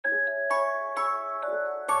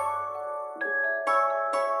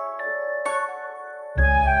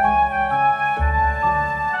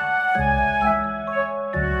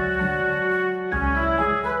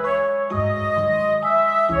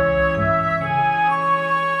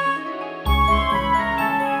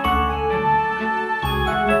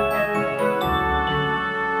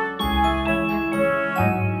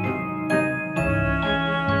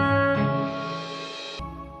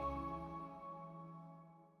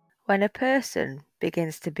When a person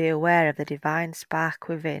begins to be aware of the divine spark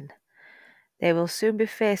within, they will soon be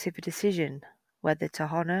faced with a decision whether to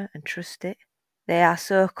honour and trust it. They are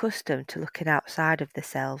so accustomed to looking outside of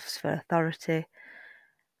themselves for authority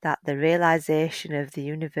that the realisation of the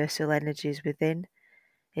universal energies within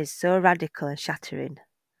is so radical and shattering,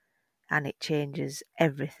 and it changes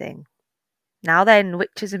everything. Now then,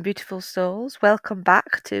 witches and beautiful souls, welcome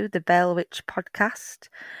back to the Bell Witch podcast.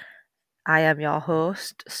 I am your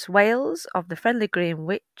host, Swales of the Friendly Green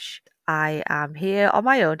Witch. I am here on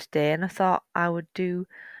my own today and I thought I would do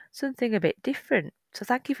something a bit different. So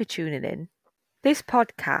thank you for tuning in. This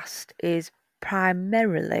podcast is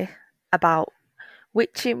primarily about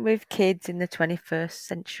witching with kids in the 21st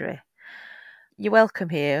century. You're welcome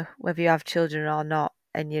here, whether you have children or not,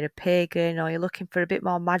 and you're a pagan or you're looking for a bit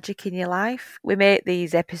more magic in your life. We make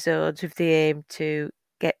these episodes with the aim to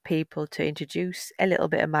get people to introduce a little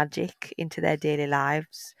bit of magic into their daily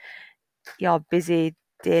lives. Your busy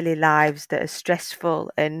daily lives that are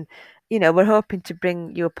stressful, and we're hoping to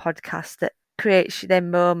bring you a podcast that creates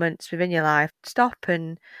them moments within your life. Stop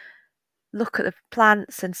and look at the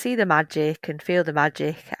plants and see the magic and feel the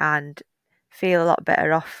magic and feel a lot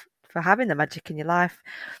better off for having the magic in your life.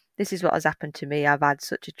 This is what has happened to me. I've had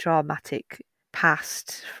such a traumatic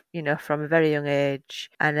past, from a very young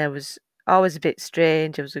age, and I was always a bit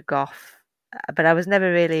strange. I was a goth, but I was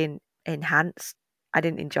never really enhanced. I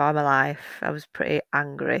didn't enjoy my life. I was pretty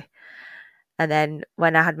angry. And then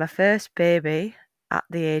when I had my first baby at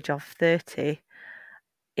the age of 30,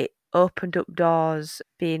 it opened up doors,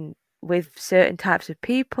 being with certain types of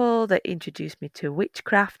people that introduced me to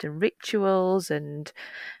witchcraft and rituals and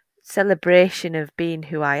celebration of being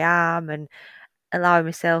who I am, and allowing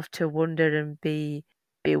myself to wonder and be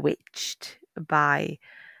bewitched by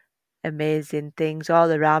amazing things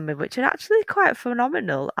all around me, which are actually quite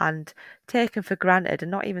phenomenal and taken for granted and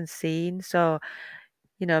not even seen. So,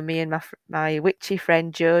 me and my witchy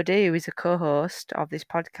friend Jodie, who is a co-host of this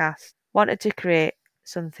podcast, wanted to create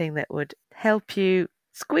something that would help you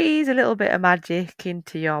squeeze a little bit of magic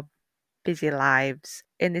into your busy lives.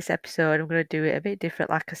 In this episode, I'm going to do it a bit different.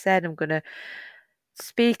 Like I said, I'm going to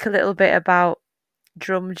speak a little bit about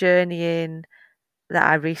drum journeying that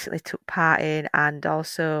I recently took part in, and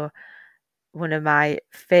also one of my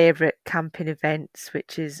favourite camping events,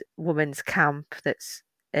 which is Women's Camp. That's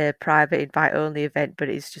a private invite only event, but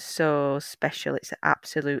it's just so special. It's an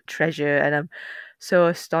absolute treasure, and I'm so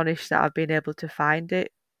astonished that I've been able to find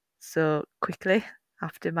it so quickly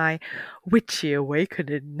after my witchy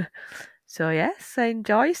awakening. So yes,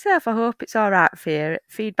 enjoy yourself. I hope it's all right for you.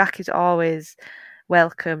 Feedback is always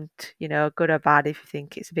welcomed, good or bad. If you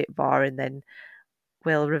think it's a bit boring, then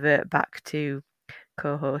we'll revert back to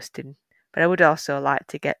co-hosting. But I would also like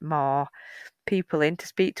to get more people in to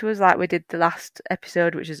speak to us, like we did the last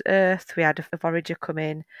episode, which is Earth. We had a forager come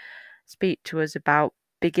in, speak to us about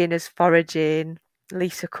beginners foraging.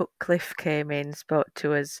 Lisa Cutcliffe came in, spoke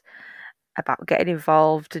to us about getting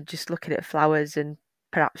involved and just looking at flowers and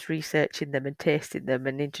perhaps researching them and tasting them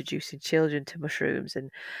and introducing children to mushrooms and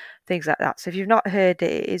things like that. So if you've not heard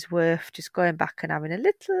it, it is worth just going back and having a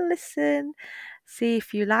little listen, see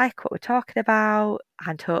if you like what we're talking about,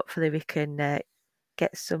 and hopefully we can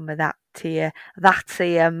get some of that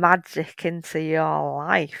magic into your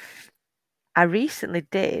life. I recently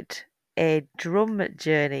did a drum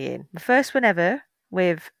journeying, my first one ever,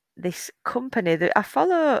 with this company that I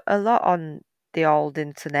follow a lot on the old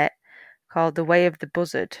internet, called The Way of the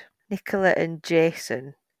Buzzard, Nicola and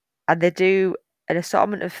Jason. And they do an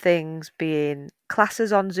assortment of things, being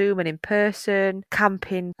classes on Zoom and in person,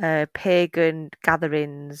 camping, pagan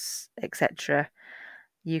gatherings, etc.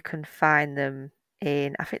 You can find them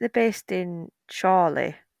I think they're based in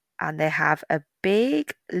Chorley, and they have a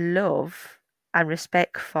big love and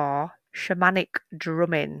respect for shamanic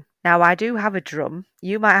drumming. Now, I do have a drum.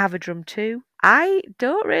 You might have a drum too. I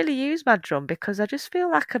don't really use my drum because I just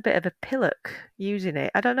feel like a bit of a pillock using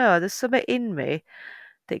it. I don't know, there's something in me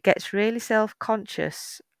that gets really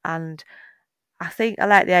self-conscious, and I think I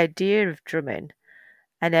like the idea of drumming.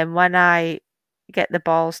 And then when I get the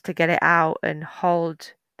balls to get it out and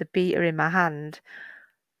hold the beater in my hand,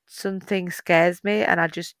 something scares me and I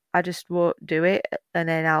just won't do it, and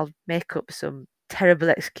then I'll make up some terrible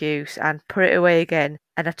excuse and put it away again.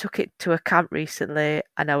 And I took it to a camp recently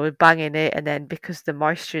and I was banging it, and then because the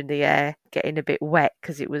moisture in the air getting a bit wet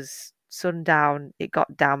because it was sundown, it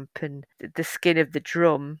got damp, and the skin of the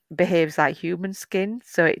drum behaves like human skin,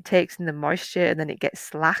 so it takes in the moisture and then it gets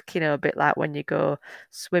slack, a bit like when you go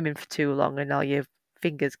swimming for too long and all your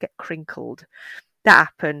fingers get crinkled. That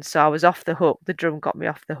happened, so I was off the hook. The drum got me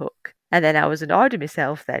off the hook. And then I was annoyed at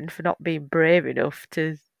myself then for not being brave enough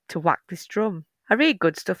to to whack this drum. I read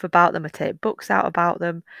good stuff about them. I take books out about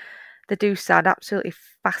them. They do sound absolutely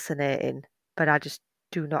fascinating, but I just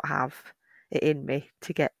do not have it in me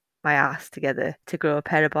to get my ass together to grow a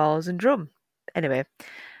pair of balls and drum. Anyway,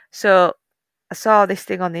 so I saw this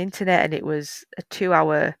thing on the internet and it was a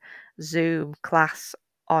 2-hour Zoom class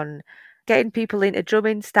on getting people into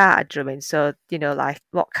drumming, started drumming. So, like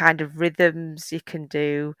what kind of rhythms you can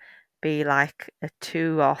do, be like a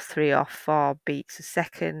 2 or 3 or 4 beats a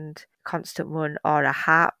second, constant one, or a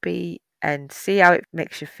heartbeat, and see how it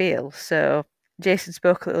makes you feel. So Jason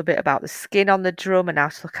spoke a little bit about the skin on the drum and how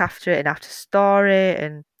to look after it and how to store it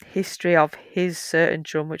and history of his certain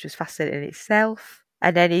drum, which was fascinating in itself.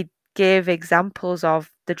 And then he gave examples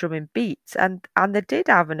of the drumming beats, and they did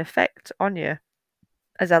have an effect on you.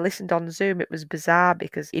 As I listened on Zoom, it was bizarre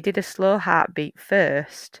because he did a slow heartbeat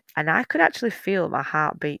first, and I could actually feel my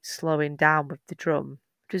heartbeat slowing down with the drum,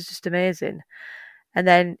 which was just amazing. And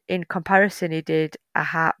then in comparison, he did a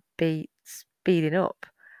heartbeat speeding up,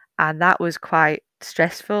 and that was quite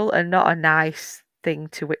stressful and not a nice thing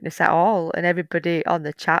to witness at all. And everybody on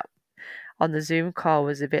the chat on the Zoom call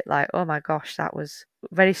was a bit like, oh my gosh, that was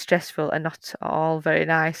very stressful and not at all very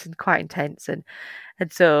nice and quite intense. And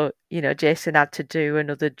so, Jason had to do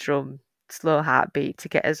another drum slow heartbeat to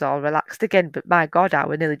get us all relaxed again. But my God, I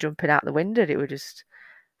was nearly jumping out the window. It was just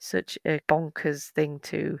such a bonkers thing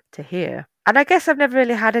to hear. And I guess I've never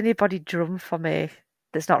really had anybody drum for me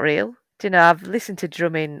that's not real. I've listened to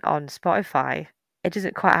drumming on Spotify. It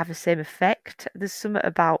doesn't quite have the same effect. There's something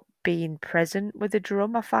about being present with a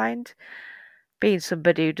drum, I find. Being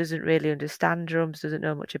somebody who doesn't really understand drums, doesn't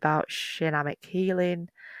know much about shamanic healing,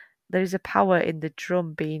 there is a power in the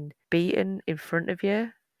drum being beaten in front of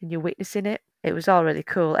you and you're witnessing it. It was all really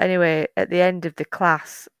cool. Anyway, at the end of the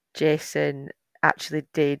class, Jason actually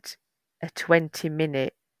did a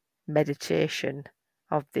 20-minute meditation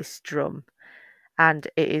of this drum. And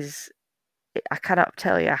I cannot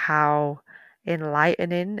tell you how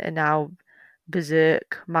enlightening and how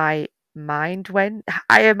berserk my mind went.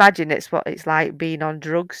 I imagine it's what it's like being on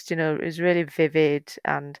drugs. It was really vivid,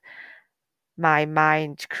 and my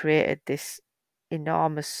mind created this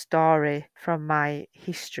enormous story from my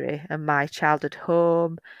history and my childhood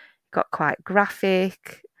home. It got quite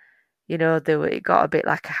graphic. It got a bit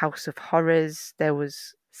like a house of horrors. There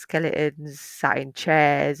was skeletons sat in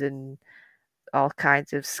chairs and all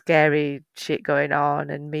kinds of scary shit going on,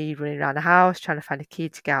 and me running around the house trying to find a key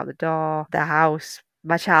to get out the door. The house,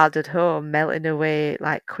 my childhood home, melting away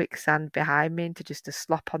like quicksand behind me into just a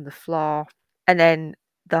slop on the floor. And then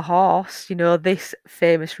the horse, this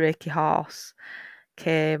famous Reiki horse,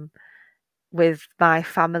 came with my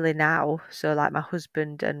family now. So like my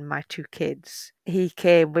husband and my 2 kids. He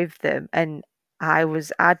came with them, and I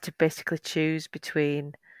had to basically choose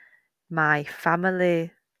between my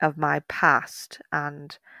family of my past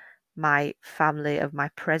and my family of my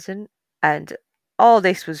present. And all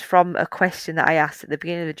this was from a question that I asked at the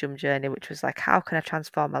beginning of the drum journey, which was like, how can I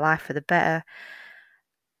transform my life for the better?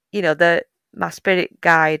 My spirit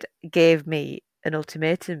guide gave me an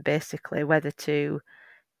ultimatum, basically, whether to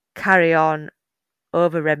carry on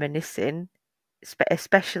over reminiscing,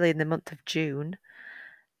 especially in the month of June,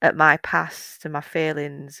 at my past and my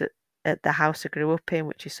failings at the house I grew up in,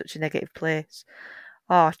 which is such a negative place,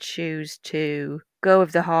 or choose to go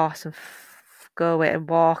with the horse and go away and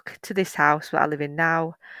walk to this house where I live in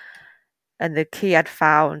now. And the key I'd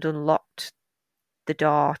found unlocked the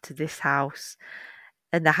door to this house.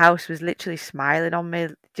 And the house was literally smiling on me,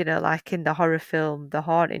 like in the horror film The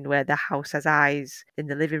Haunting, where the house has eyes in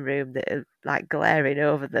the living room that are like glaring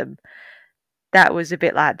over them. That was a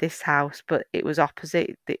bit like this house, but it was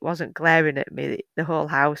opposite. It wasn't glaring at me. The whole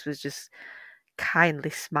house was just kindly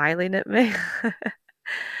smiling at me.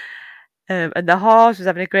 And the horse was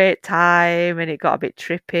having a great time, and it got a bit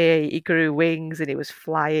trippy. He grew wings and he was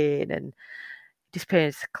flying and disappeared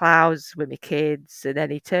into the clouds with my kids. And then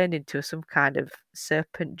he turned into some kind of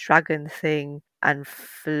serpent dragon thing and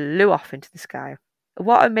flew off into the sky.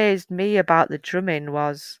 What amazed me about the drumming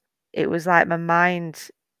was it was like my mind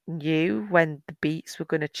knew when the beats were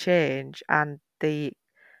going to change, and the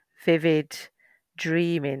vivid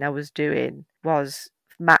dreaming I was doing was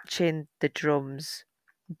matching the drums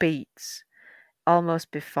beats almost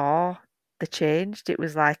before they changed. It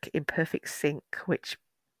was like in perfect sync, which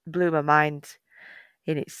blew my mind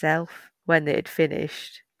in itself. When they had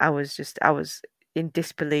finished, I was in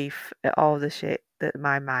disbelief at all the shit that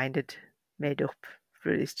my mind had made up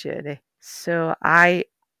through this journey. So I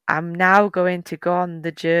am now going to go on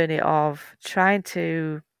the journey of trying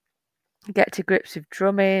to get to grips with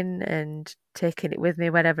drumming and taking it with me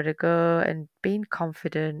wherever I go and being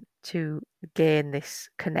confident to gain this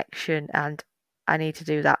connection, and I need to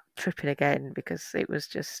do that tripping again because it was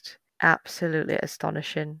just absolutely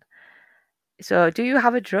astonishing. So, do you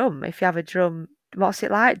have a drum? If you have a drum, what's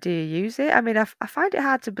it like? Do you use it? I mean, I find it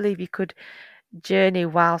hard to believe you could journey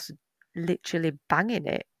whilst literally banging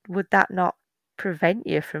it. Would that not prevent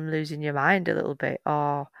you from losing your mind a little bit?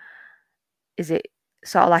 Or is it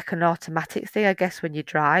sort of like an automatic thing? I guess when you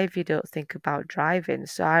drive, you don't think about driving.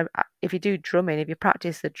 So, if you do drumming, if you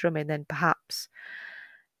practice the drumming, then perhaps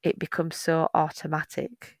it becomes so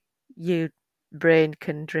automatic. Your brain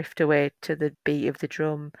can drift away to the beat of the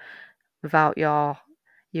drum without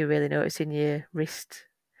you really noticing your wrist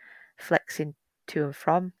flexing to and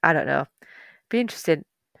from. I don't know. Be interesting.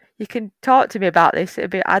 You can talk to me about this.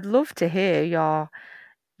 I'd love to hear your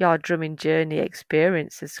drumming journey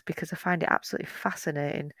experiences because I find it absolutely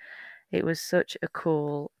fascinating. It was such a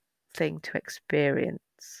cool thing to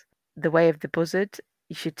experience. The Way of the Buzzard,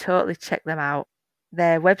 you should totally check them out.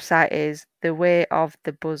 Their website is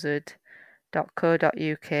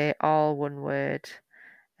thewayofthebuzzard.co.uk, all one word.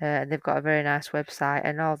 And they've got a very nice website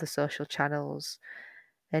and all the social channels.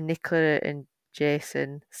 And Nicola and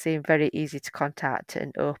Jason seem very easy to contact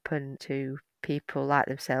and open to people like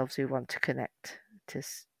themselves who want to connect to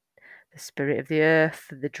the spirit of the earth,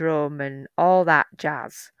 the drum, and all that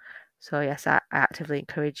jazz. So, yes, I actively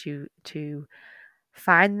encourage you to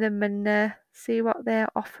find them and see what they're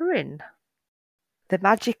offering. The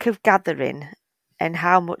magic of gathering and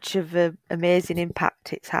how much of an amazing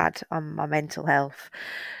impact it's had on my mental health.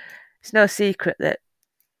 It's no secret that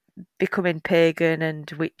becoming pagan and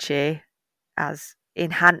witchy has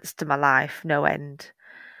enhanced my life no end.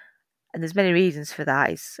 And there's many reasons for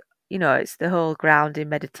that. It's the whole grounding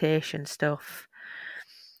meditation stuff.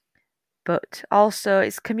 But also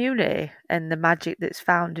it's community and the magic that's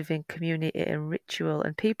found within community and ritual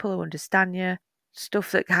and people who understand you.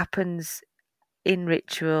 Stuff that happens in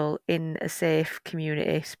ritual in a safe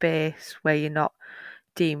community space where you're not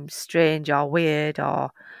deemed strange or weird, or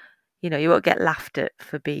you won't get laughed at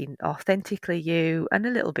for being authentically you and a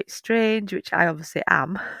little bit strange, which I obviously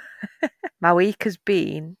am. My week has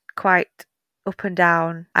been quite up and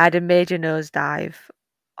down. I had a major nosedive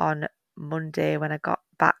on Monday when I got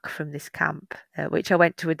back from this camp, which I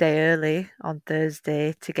went to a day early on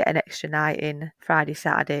Thursday to get an extra night in Friday,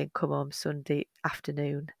 Saturday, and come home Sunday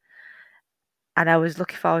afternoon. And I was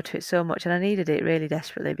looking forward to it so much, and I needed it really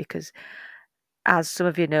desperately because, as some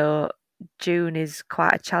of you know, June is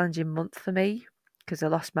quite a challenging month for me because I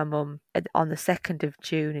lost my mum on the 2nd of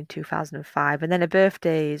June in 2005, and then her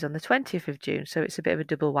birthday is on the 20th of June, so it's a bit of a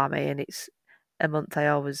double whammy, and it's a month I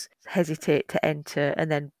always hesitate to enter, and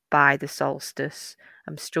then by the solstice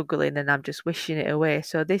I'm struggling and I'm just wishing it away.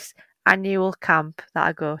 So this annual camp that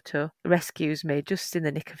I go to rescues me just in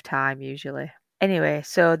the nick of time usually. Anyway,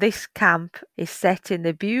 so this camp is set in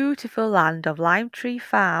the beautiful land of Lime Tree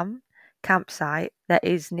Farm campsite that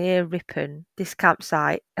is near Ripon. This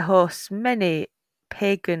campsite hosts many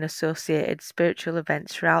pagan associated spiritual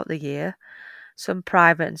events throughout the year, some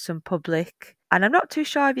private and some public. And I'm not too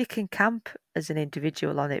sure if you can camp as an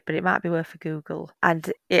individual on it, but it might be worth a Google.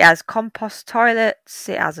 And it has compost toilets,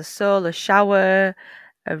 it has a solar shower,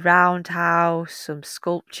 a roundhouse, some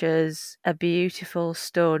sculptures, a beautiful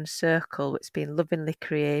stone circle that's been lovingly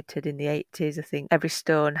created in the 80s. I think every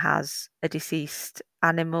stone has a deceased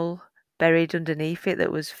animal buried underneath it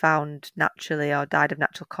that was found naturally or died of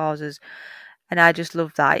natural causes. And I just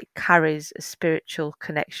love that. It carries a spiritual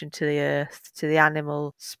connection to the earth, to the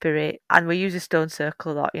animal spirit. And we use a stone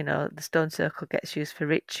circle a lot, the stone circle gets used for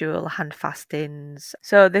ritual, hand fastings.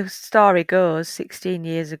 So the story goes, 16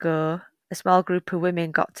 years ago, a small group of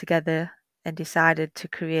women got together and decided to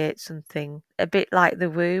create something a bit like the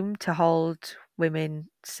womb to hold women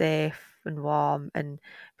safe and warm and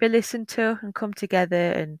be listened to and come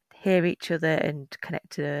together and hear each other and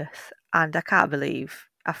connect to earth. And I can't believe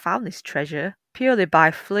I found this treasure purely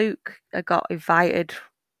by fluke. I got invited,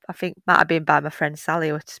 I think might have been by my friend Sally,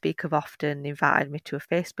 who I speak of often, invited me to a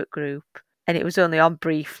Facebook group. And it was only on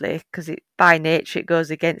briefly because by nature it goes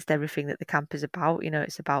against everything that the camp is about.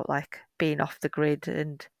 It's about like being off the grid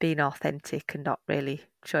and being authentic and not really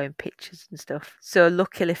showing pictures and stuff. So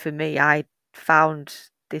luckily for me, I found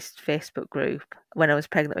this Facebook group when I was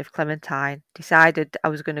pregnant with Clementine, decided I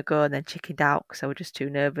was going to go and then chickened out because I was just too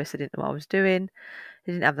nervous. I didn't know what I was doing.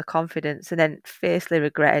 I didn't have the confidence, and then fiercely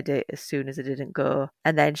regretted it as soon as I didn't go.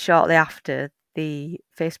 And then shortly after, the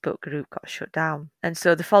Facebook group got shut down. And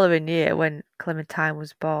so the following year, when Clementine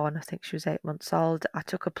was born, I think she was 8 months old, I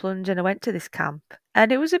took a plunge and I went to this camp.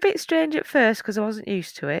 And it was a bit strange at first because I wasn't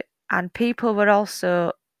used to it. And people were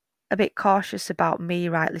also a bit cautious about me,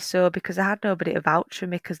 rightly so, because I had nobody to vouch for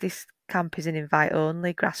me, because this camp is an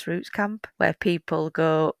invite-only grassroots camp where people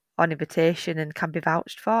go on invitation and can be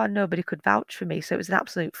vouched for, and nobody could vouch for me. So it was an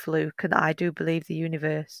absolute fluke, and I do believe the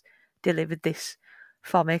universe delivered this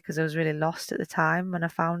for me, because I was really lost at the time when I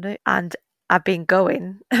found it. And I've been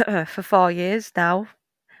going for 4 years now.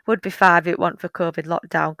 Would be 5 if it weren't for COVID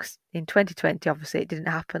lockdown, because in 2020, obviously, it didn't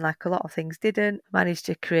happen, like a lot of things didn't. Managed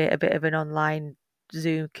to create a bit of an online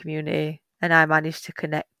Zoom community, and I managed to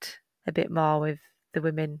connect a bit more with the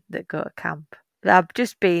women that go to camp. I've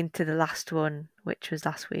just been to the last one, which was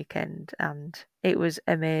last weekend, and it was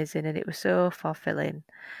amazing, and it was so fulfilling.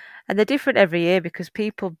 And they're different every year because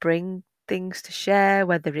people bring things to share,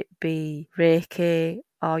 whether it be Reiki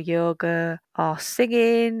or yoga or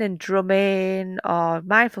singing and drumming or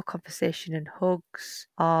mindful conversation and hugs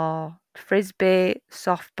or frisbee,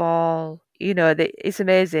 softball. You know, it's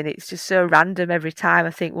amazing. It's just so random every time.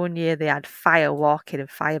 I think one year they had fire walking and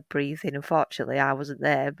fire breathing. Unfortunately, I wasn't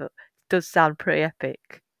there, but it does sound pretty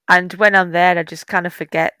epic. And when I'm there, I just kind of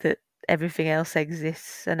forget that everything else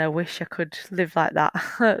exists, and I wish I could live like that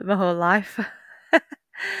my whole life.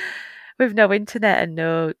 With no internet and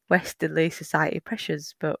no Westerly society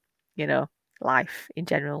pressures, but you know, life in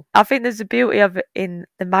general. I think there's a beauty of it in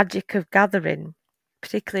the magic of gathering,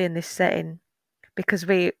 particularly in this setting, because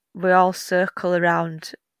we all circle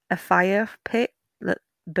around a fire pit that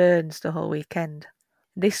burns the whole weekend.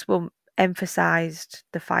 This one emphasised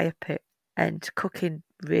the fire pit and cooking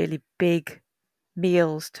really big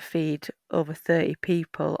meals to feed over 30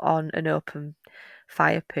 people on an open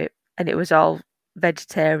fire pit. And it was all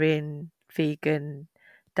vegetarian, vegan,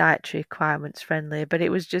 dietary requirements friendly. But it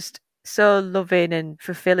was just so loving and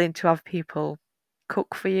fulfilling to have people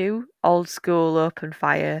cook for you. Old school, open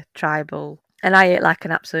fire, tribal. And I ate like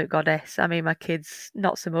an absolute goddess. I mean, my kids,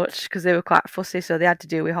 not so much, because they were quite fussy, so they had to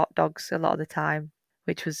do with hot dogs a lot of the time,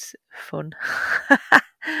 which was fun.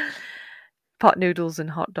 Pot noodles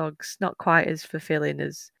and hot dogs, not quite as fulfilling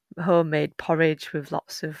as homemade porridge with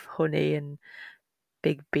lots of honey and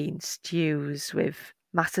big bean stews with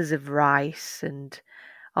masses of rice and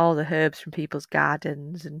all the herbs from people's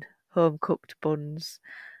gardens and home cooked buns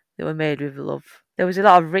that were made with love. There was a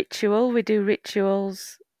lot of ritual. We do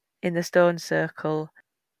rituals in the stone circle,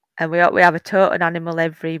 and we have a totem animal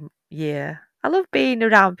every year. I love being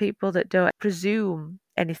around people that don't presume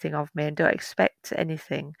anything of me and don't expect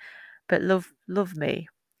anything, but love me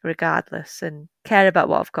regardless and care about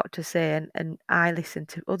what I've got to say, and I listen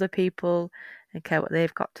to other people and care what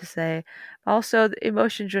they've got to say. Also, the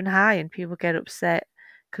emotions run high and people get upset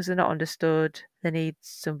because they're not understood. They need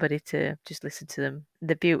somebody to just listen to them.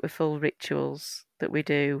 The beautiful rituals that we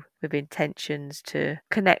do with intentions to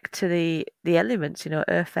connect to the elements, you know,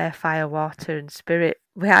 earth, air, fire, water and spirit.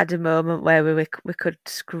 We had a moment where we could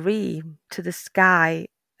scream to the sky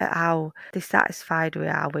at how dissatisfied we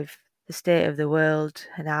are with the state of the world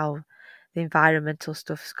and how the environmental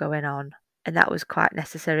stuff's going on. And that was quite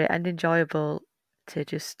necessary and enjoyable to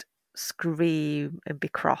just scream and be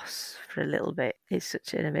cross for a little bit. It's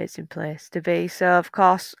such an amazing place to be. So, of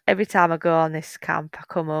course, every time I go on this camp, I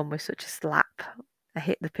come home with such a slap. I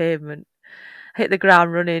hit the pavement, I hit the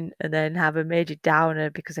ground running, and then have a major downer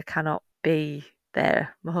because I cannot be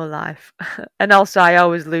there my whole life. And also I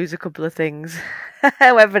always lose a couple of things,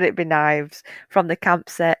 whether it be knives from the camp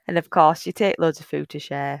set, and of course you take loads of food to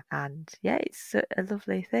share, and yeah, it's a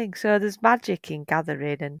lovely thing. So there's magic in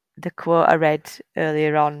gathering, and the quote I read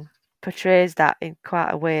earlier on portrays that in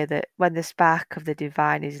quite a way, that when the spark of the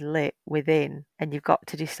divine is lit within and you've got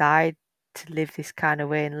to decide to live this kind of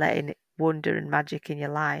way and letting wonder and magic in your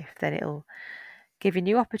life, then it'll give you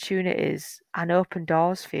new opportunities and open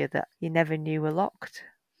doors for you that you never knew were locked.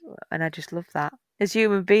 And I just love that. As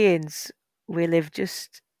human beings, we live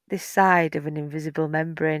just this side of an invisible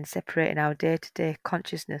membrane separating our day-to-day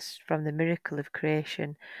consciousness from the miracle of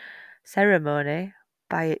creation. Ceremony,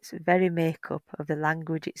 by its very makeup of the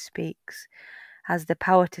language it speaks, has the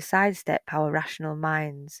power to sidestep our rational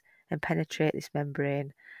minds and penetrate this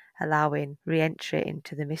membrane, allowing re-entry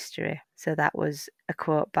into the mystery. So that was a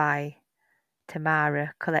quote by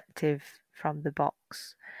Tamara Collective from the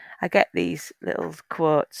Box. I get these little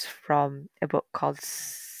quotes from a book called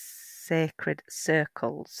Sacred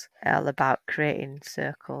Circles, all about creating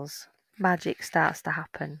circles. Magic starts to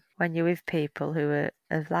happen when you're with people who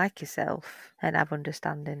are like yourself and have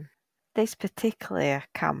understanding. This particular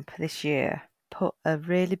camp this year put a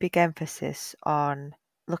really big emphasis on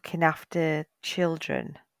looking after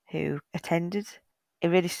children who attended. It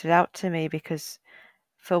really stood out to me because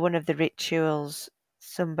for one of the rituals,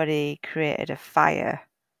 somebody created a fire,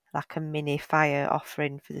 like a mini fire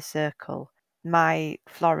offering for the circle. my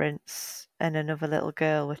Florence and another little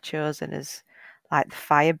girl were chosen as like the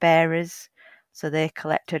fire bearers. So they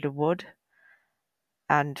collected wood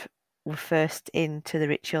and were first into the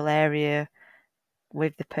ritual area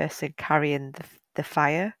with the person carrying the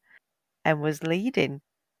fire and was leading.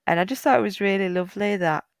 And I just thought it was really lovely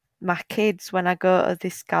that my kids, when I go to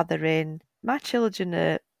this gathering, my children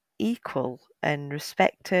are equal and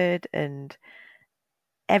respected, and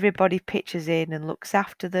everybody pitches in and looks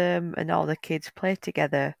after them, and all the kids play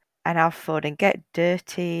together and have fun and get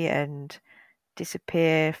dirty and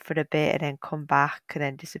disappear for a bit and then come back and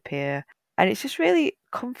then disappear. And it's just really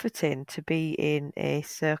comforting to be in a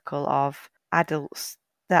circle of adults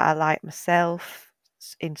that are like myself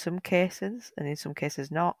in some cases and in some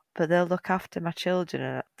cases not. But they'll look after my children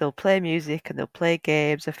and they'll play music and they'll play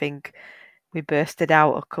games. I think we bursted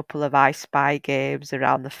out a couple of I Spy games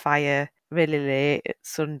around the fire really late at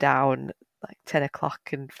sundown, like 10 o'clock,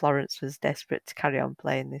 and Florence was desperate to carry on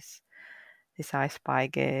playing this I Spy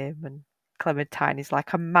game, and Clementine is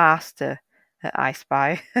like a master at I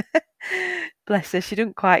Spy. Bless her, she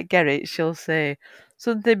didn't quite get it. She'll say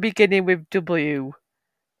something beginning with W,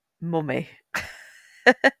 mummy.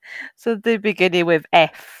 Something beginning with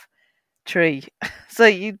F, tree. So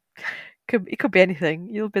it could be anything.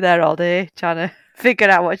 You'll be there all day trying to figure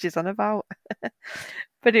out what she's on about.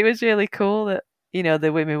 But it was really cool that,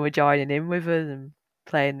 the women were joining in with us and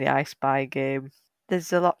playing the I Spy game.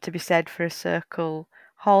 There's a lot to be said for a circle,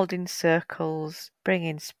 holding circles,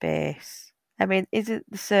 bringing space. I mean, isn't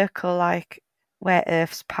the circle like where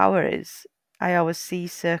Earth's power is? I always see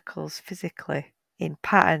circles physically in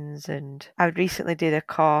patterns, and I recently did a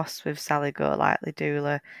course with Sally Golightly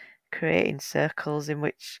Doula, creating circles, in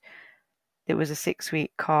which it was a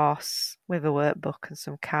 6-week course with a workbook and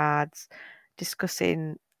some cards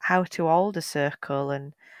discussing how to hold a circle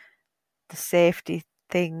and the safety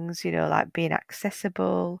things, like being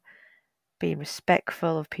accessible, being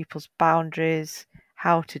respectful of people's boundaries,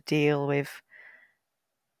 how to deal with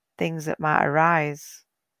things that might arise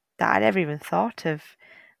that I never even thought of.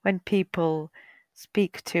 When people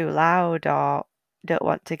speak too loud or don't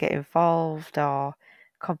want to get involved or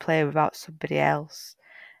complain about somebody else.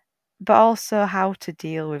 But also how to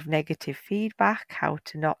deal with negative feedback, how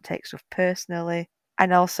to not take stuff personally,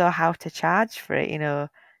 and also how to charge for it,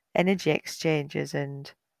 energy exchanges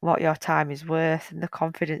and what your time is worth and the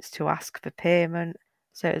confidence to ask for payment.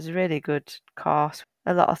 So it was a really good course.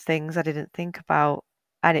 A lot of things I didn't think about,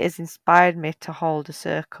 and it has inspired me to hold a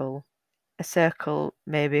circle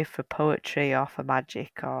maybe for poetry or for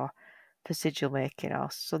magic or for sigil making or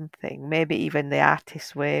something, maybe even the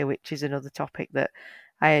artist's way, which is another topic that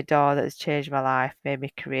I adore, that has changed my life, made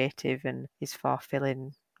me creative and is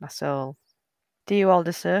fulfilling my soul. Do you hold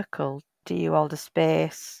a circle? Do you hold a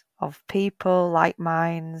space of people, like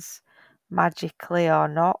minds, magically or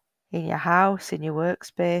not, in your house, in your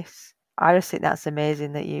workspace? I just think that's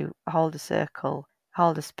amazing that you hold a circle,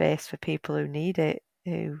 hold a space for people who need it,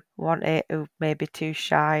 who want it, who may be too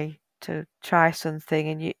shy to try something,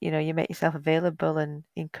 and you make yourself available and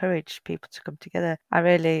encourage people to come together. I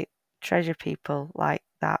really treasure people like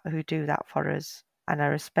that who do that for us, and I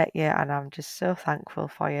respect you, and I'm just so thankful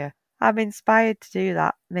for you. I'm inspired to do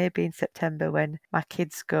that maybe in September when my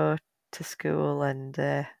kids go to school and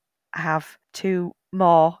I have 2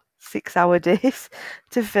 more 6-hour days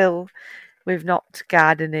to fill with not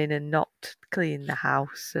gardening and not cleaning the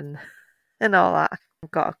house and all that. I've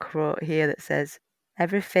got a quote here that says,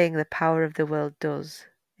 "Everything the power of the world does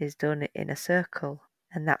is done in a circle,"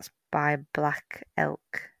 and that's by Black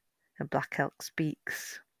Elk, and Black Elk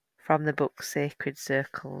Speaks, from the book Sacred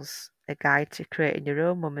Circles, a guide to creating your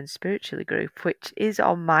own woman spiritually group, which is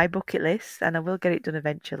on my bucket list and I will get it done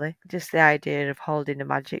eventually. Just the idea of holding a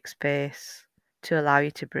magic space to allow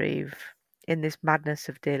you to breathe in this madness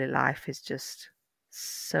of daily life is just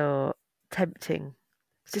so tempting.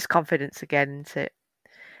 It's just confidence again, isn't it?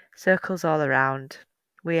 Circles all around.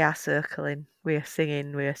 We are circling. We are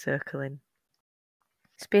singing. We are circling.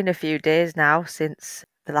 It's been a few days now since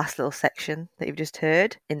the last little section that you've just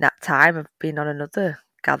heard. In that time, I've been on another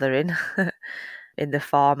gathering in the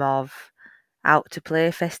form of Out to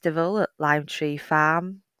Play Festival at Lime Tree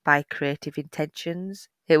Farm by Creative Intentions.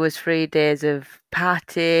 It was 3 days of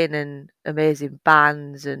partying and amazing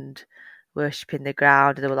bands and worshipping the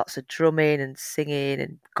ground. There were lots of drumming and singing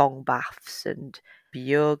and gong baths and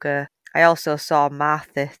yoga. I also saw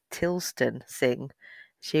Martha Tilston sing.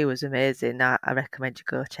 She was amazing. I recommend you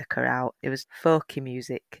go check her out. It was folky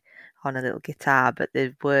music on a little guitar, but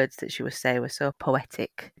the words that she was saying were so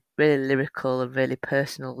poetic, really lyrical and really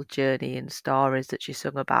personal journey and stories that she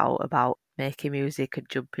sung about making music and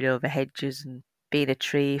jumping over hedges and being a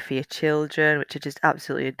tree for your children, which I just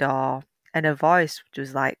absolutely adore. And her voice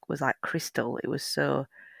was like crystal. It was so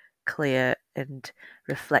clear and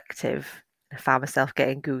reflective. I found myself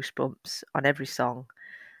getting goosebumps on every song.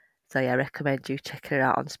 So yeah, I recommend you checking it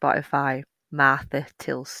out on Spotify. Martha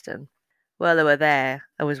Tilston. While I were there,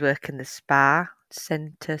 I was working the spa,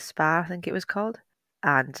 Centre Spa, I think it was called.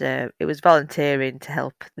 And it was volunteering to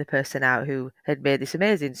help the person out who had made this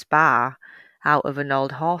amazing spa out of an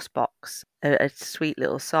old horse box, a sweet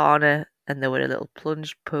little sauna, and there were a little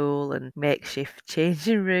plunge pool and makeshift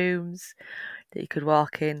changing rooms that you could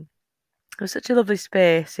walk in. It was such a lovely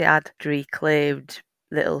space. It had reclaimed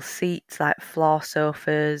little seats like floor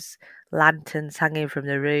sofas, lanterns hanging from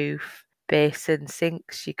the roof, basin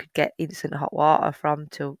sinks you could get instant hot water from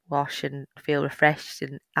to wash and feel refreshed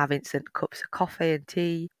and have instant cups of coffee and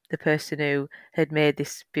tea. The person who had made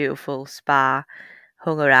this beautiful spa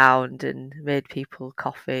hung around and made people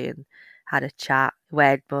coffee and had a chat,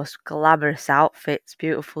 weared most glamorous outfits,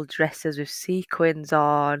 beautiful dresses with sequins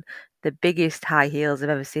on, the biggest high heels I've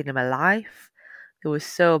ever seen in my life. It was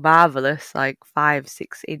so marvellous, like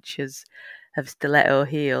 5-6 inches of stiletto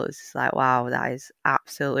heel. It's just like, wow, that is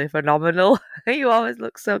absolutely phenomenal. You always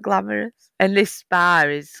look so glamorous. And this spa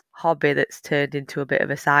is a hobby that's turned into a bit of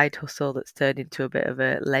a side hustle, that's turned into a bit of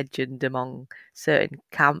a legend among certain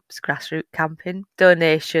camps, grassroots camping.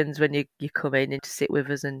 Donations when you come in and to sit with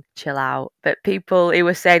us and chill out. But he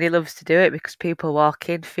was saying he loves to do it because people walk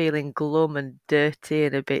in feeling glum and dirty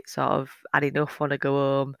and a bit sort of had enough, want to go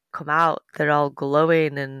home. Come out, they're all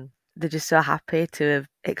glowing and they're just so happy to have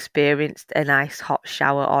experienced a nice hot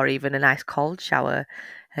shower or even a nice cold shower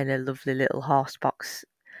and a lovely little horse box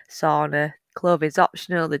sauna. Clothing's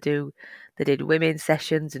optional. They did women's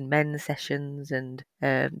sessions and men's sessions, and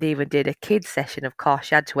they even did a kids session. Of course,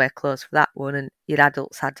 you had to wear clothes for that one, and your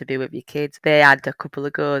adults had to be with your kids. They had a couple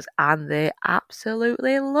of goes, and they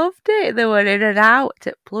absolutely loved it. They were in and out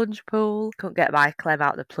at plunge pool. Couldn't get my Clem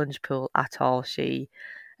out the plunge pool at all. She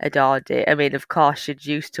adored it. I mean, of course, she's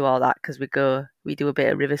used to all that because we do a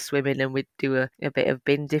bit of river swimming and we do a bit of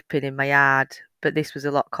bin dipping in my yard. But this was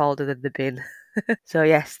a lot colder than the bin. So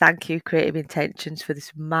yes, thank you Creative Intentions for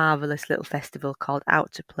this marvellous little festival called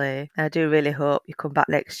Out to Play. And I do really hope you come back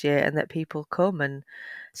next year and that people come and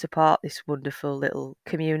support this wonderful little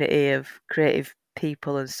community of creative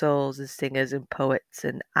people and souls and singers and poets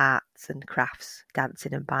and arts and crafts,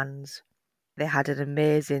 dancing and bands. They had an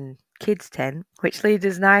amazing kids tent, which leads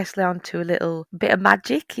us nicely onto a little bit of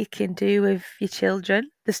magic you can do with your children.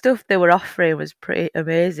 The stuff they were offering was pretty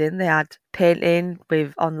amazing. They had painting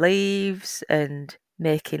on leaves and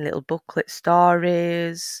making little booklet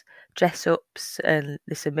stories, dress ups, and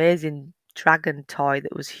this amazing dragon toy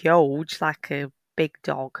that was huge, like a big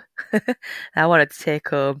dog. I wanted to take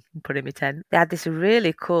home and put in my tent. They had this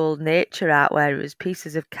really cool nature art where it was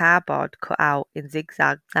pieces of cardboard cut out in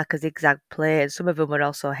zigzag, like a zigzag plate, and some of them were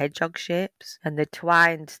also hedgehog shapes. And they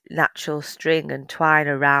twined natural string and twine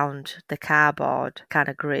around the cardboard kind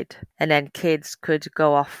of grid. And then kids could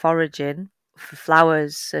go off foraging for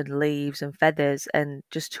flowers and leaves and feathers and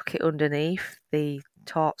just took it underneath the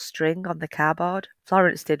taut string on the cardboard.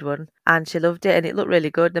 Florence did one and she loved it and it looked really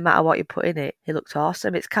good no matter what you put in it. It looked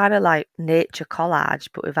awesome. It's kind of like nature collage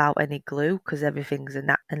but without any glue because everything's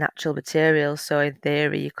a natural material. So in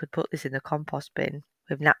theory you could put this in the compost bin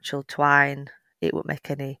with natural twine. It wouldn't make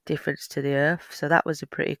any difference to the earth. So that was a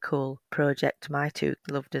pretty cool project my two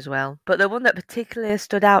loved as well. But the one that particularly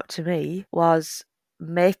stood out to me was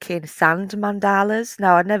making sand mandalas.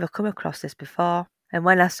 Now I'd never come across this before. And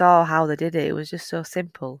when I saw how they did it, it was just so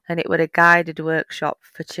simple. And it was a guided workshop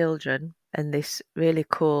for children. And this really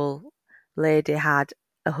cool lady had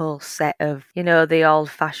a whole set of, the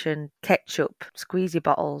old-fashioned ketchup squeezy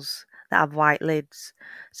bottles that have white lids.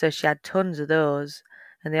 So she had tons of those.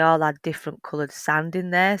 And they all had different coloured sand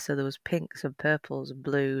in there. So there was pinks and purples and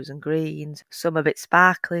blues and greens. Some a bit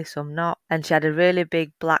sparkly, some not. And she had a really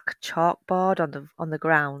big black chalkboard on the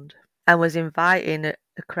ground. And was inviting a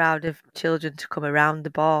crowd of children to come around the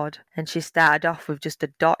board. And she started off with just a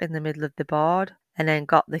dot in the middle of the board and then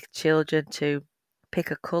got the children to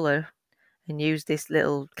pick a colour and use this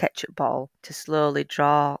little ketchup bottle to slowly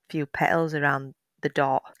draw a few petals around the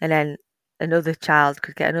dot. And then another child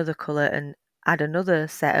could get another colour and add another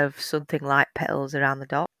set of something like petals around the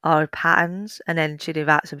dot or patterns. And then she'd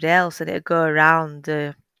invite somebody else and it'd go around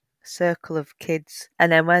the circle of kids.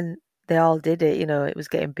 And then when they all did it, it was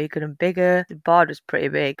getting bigger and bigger. The board was pretty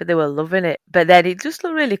big, but they were loving it. But then it just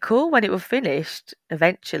looked really cool when it was finished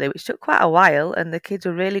eventually, which took quite a while. And the kids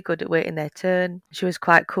were really good at waiting their turn. She was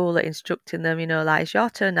quite cool at instructing them, like, it's your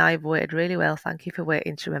turn now, you've waited really well. Thank you for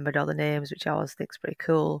waiting. She remembered all the names, which I always think is pretty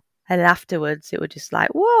cool. And then afterwards, it was just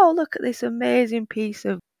like, whoa, look at this amazing piece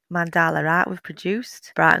of mandala art we've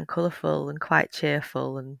produced. Bright and colourful and quite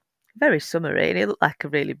cheerful and very summery. And it looked like a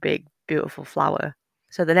really big, beautiful flower.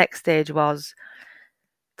 So the next stage was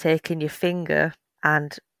taking your finger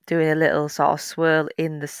and doing a little sort of swirl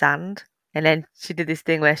in the sand. And then she did this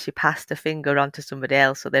thing where she passed a finger onto somebody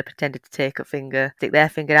else, so they pretended to take a finger, stick their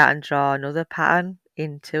finger out and draw another pattern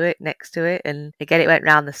into it, next to it, and again it went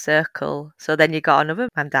round the circle. So then you got another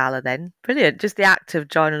mandala then. Brilliant. Just the act of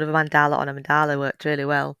drawing another mandala on a mandala worked really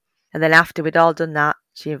well. And then after we'd all done that,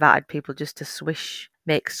 she invited people just to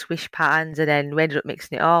make swish patterns, and then we ended up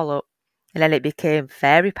mixing it all up. And then it became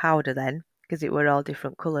fairy powder then, because it were all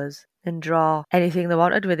different colours, and draw anything they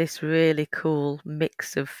wanted with this really cool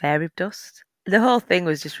mix of fairy dust. The whole thing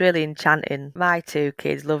was just really enchanting. My 2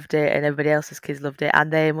 kids loved it and everybody else's kids loved it,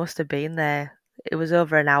 and they must have been there. It was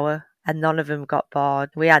over an hour and none of them got bored.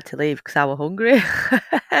 We had to leave because I was hungry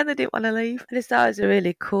and they didn't want to leave. I just thought it was a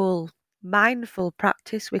really cool, mindful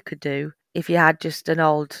practice we could do if you had just an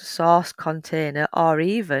old sauce container or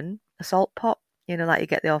even a salt pot, like you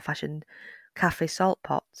get the old-fashioned cafe salt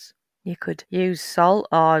pots. You could use salt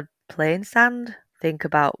or plain sand. Think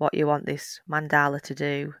about what you want this mandala to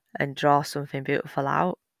do and draw something beautiful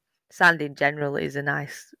out. Sand in general is a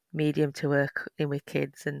nice medium to work in with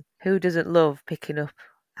kids, and who doesn't love picking up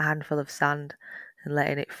a handful of sand and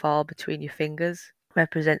letting it fall between your fingers?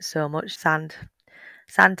 Represents so much. Sand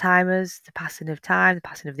timers, the passing of time, the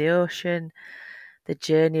passing of the ocean, the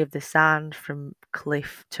journey of the sand from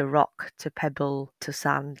cliff to rock to pebble to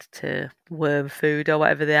sand to worm food or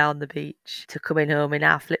whatever they are on the beach, to coming home in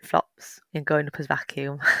our flip-flops and going up as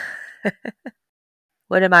vacuum.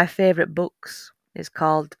 One of my favourite books is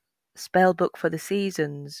called Spellbook for the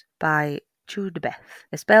Seasons by Chudbeth.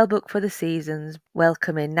 A spellbook for the seasons,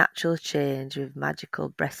 welcoming natural change with magical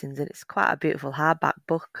blessings. And it's quite a beautiful hardback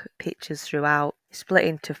book, pictures throughout. It's split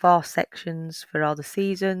into 4 sections for all the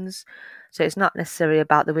seasons. So it's not necessarily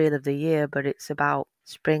about the wheel of the year, but it's about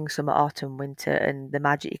spring, summer, autumn, winter, and the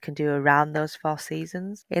magic you can do around those 4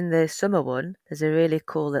 seasons. In the summer one, there's a really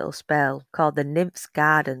cool little spell called the Nymph's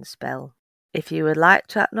Garden spell. If you would like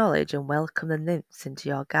to acknowledge and welcome the nymphs into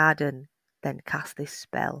your garden, then cast this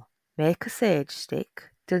spell. Make a sage stick.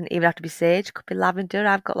 Doesn't even have to be sage, could be lavender.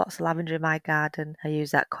 I've got lots of lavender in my garden. I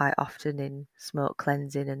use that quite often in smoke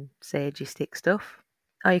cleansing and sagey stick stuff.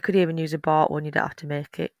 Or you could even use a bought one, you don't have to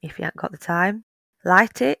make it if you haven't got the time.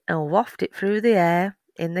 Light it and waft it through the air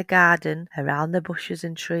in the garden, around the bushes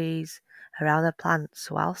and trees, around the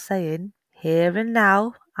plants, while saying, "Here and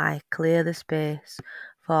now I clear the space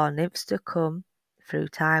for nymphs to come through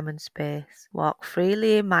time and space. Walk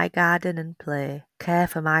freely in my garden and play. Care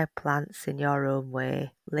for my plants in your own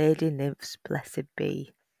way. Lady nymphs blessed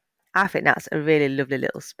be." I think that's a really lovely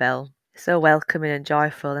little spell. So welcoming and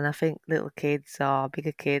joyful, and I think little kids or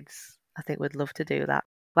bigger kids, I think would love to do that.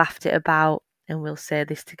 Waft it about and we'll say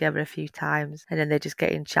this together a few times, and then they just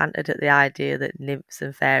get enchanted at the idea that nymphs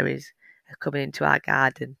and fairies are coming into our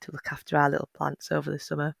garden to look after our little plants over the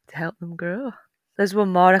summer to help them grow. There's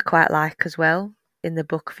one more I quite like as well, in the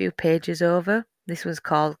book a few pages over. This one's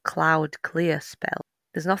called Cloud Clear Spell.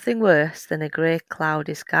 There's nothing worse than a grey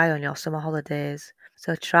cloudy sky on your summer holidays,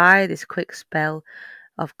 so try this quick spell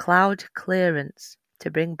of cloud clearance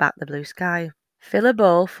to bring back the blue sky. Fill a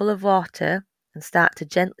bowl full of water and start to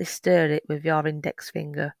gently stir it with your index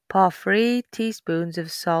finger. Pour 3 teaspoons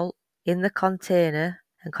of salt in the container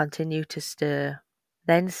and continue to stir.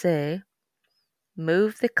 Then say,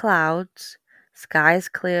 "Move the clouds, skies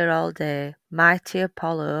clear all day. Mighty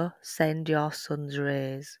Apollo, send your sun's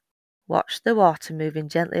rays." Watch the water moving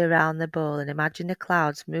gently around the bowl and imagine the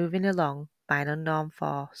clouds moving along by an unknown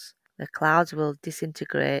force. The clouds will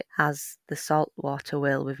disintegrate as the salt water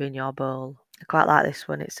will within your bowl. I quite like this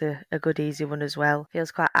one. It's a good easy one as well.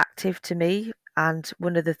 Feels quite active to me. And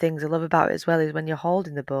one of the things I love about it as well is when you're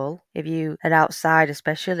holding the bowl, if you are outside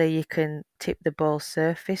especially, you can tip the bowl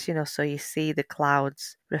surface, so you see the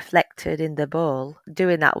clouds reflected in the bowl.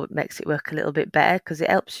 Doing that makes it work a little bit better because it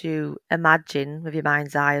helps you imagine with your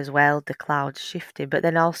mind's eye as well the clouds shifting, but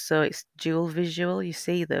then also it's dual visual. You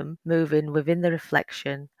see them moving within the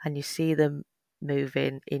reflection and you see them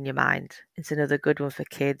moving in your mind. It's another good one for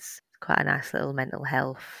kids. Quite a nice little mental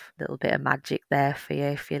health, little bit of magic there for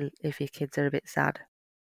you if your kids are a bit sad.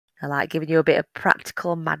 I like giving you a bit of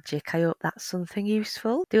practical magic. I hope that's something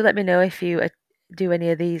useful. Do let me know if you do any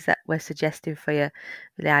of these that we're suggesting for you.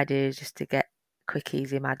 The idea is just to get quick,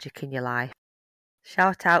 easy magic in your life.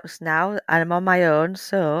 Shout outs now, and I'm on my own,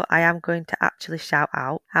 so I am going to actually shout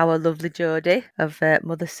out our lovely Jodie of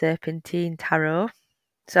Mother Serpentine Tarot.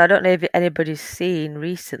 So I don't know if anybody's seen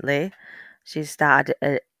recently, she's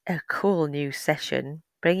started a cool new session.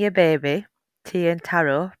 Bring your baby, tea and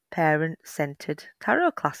tarot, parent-centered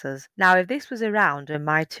tarot classes. Now, if this was around when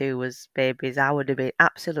my two was babies, I would have been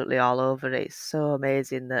absolutely all over it. It's so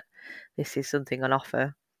amazing that this is something on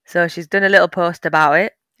offer. So she's done a little post about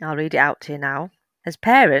it. I'll read it out to you now. As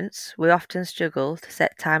parents, we often struggle to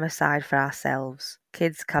set time aside for ourselves.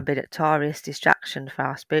 Kids can be a notorious distraction for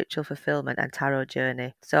our spiritual fulfillment and tarot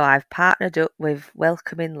journey. So I've partnered up with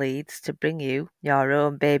Welcoming Leads to bring you your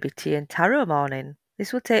own baby tea and tarot morning.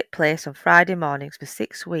 This will take place on Friday mornings for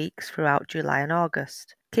 6 weeks throughout July and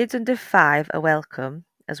August. Kids under 5 are welcome,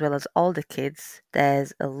 as well as older kids.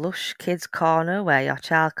 There's a lush kids corner where your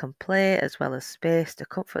child can play, as well as space to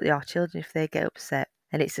comfort your children if they get upset.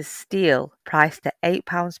 And it's a steal, priced at £8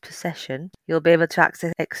 per session. You'll be able to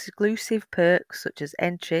access exclusive perks such as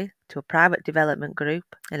entry to a private development group,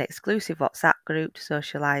 an exclusive WhatsApp group to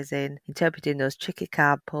socialise in, interpreting those tricky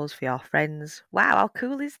card pulls for your friends. Wow, how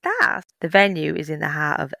cool is that? The venue is in the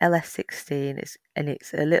heart of LS16,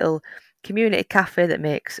 it's a little community cafe that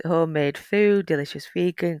makes homemade food, delicious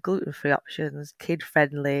vegan, gluten-free options,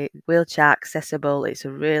 kid-friendly, wheelchair accessible. It's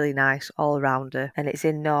a really nice all-rounder, and it's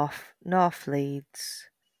in North Leeds.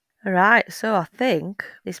 Alright, so I think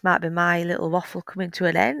this might be my little waffle coming to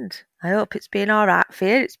an end. I hope it's been alright for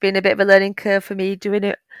you. It's been a bit of a learning curve for me doing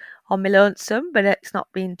it on my lonesome, but it's not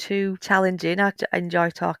been too challenging. I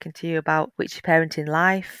enjoy talking to you about which parenting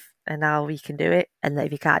life and how we can do it, and that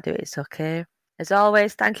if you can't do it, it's okay. As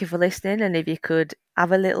always, thank you for listening, and if you could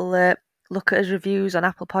have a little look at his reviews on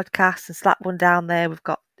Apple Podcasts and slap one down there. We've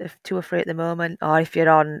got 2 or 3 at the moment. Or if you're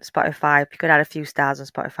on Spotify, if you could add a few stars on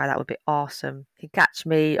Spotify, that would be awesome. You can catch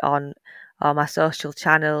me on all my social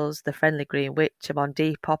channels, The Friendly Green Witch. I'm on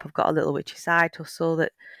Depop. I've got a little witchy side hustle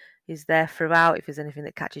that is there throughout. If there's anything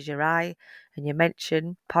that catches your eye and you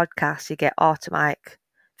mention podcasts, you get automatic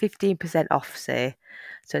 15% off, say.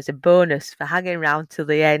 So it's a bonus for hanging around till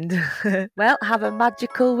the end. Well, have a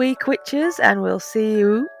magical week, witches, and we'll see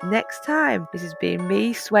you next time. This has been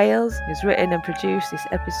me, Swales, who's written and produced this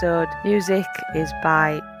episode. Music is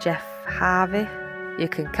by Jeff Harvey. You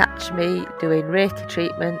can catch me doing Reiki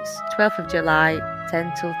treatments 12th of July,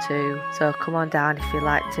 10 till 2. So come on down if you'd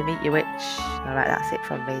like to meet your witch. Alright, that's it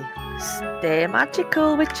from me. Stay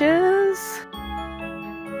magical, witches!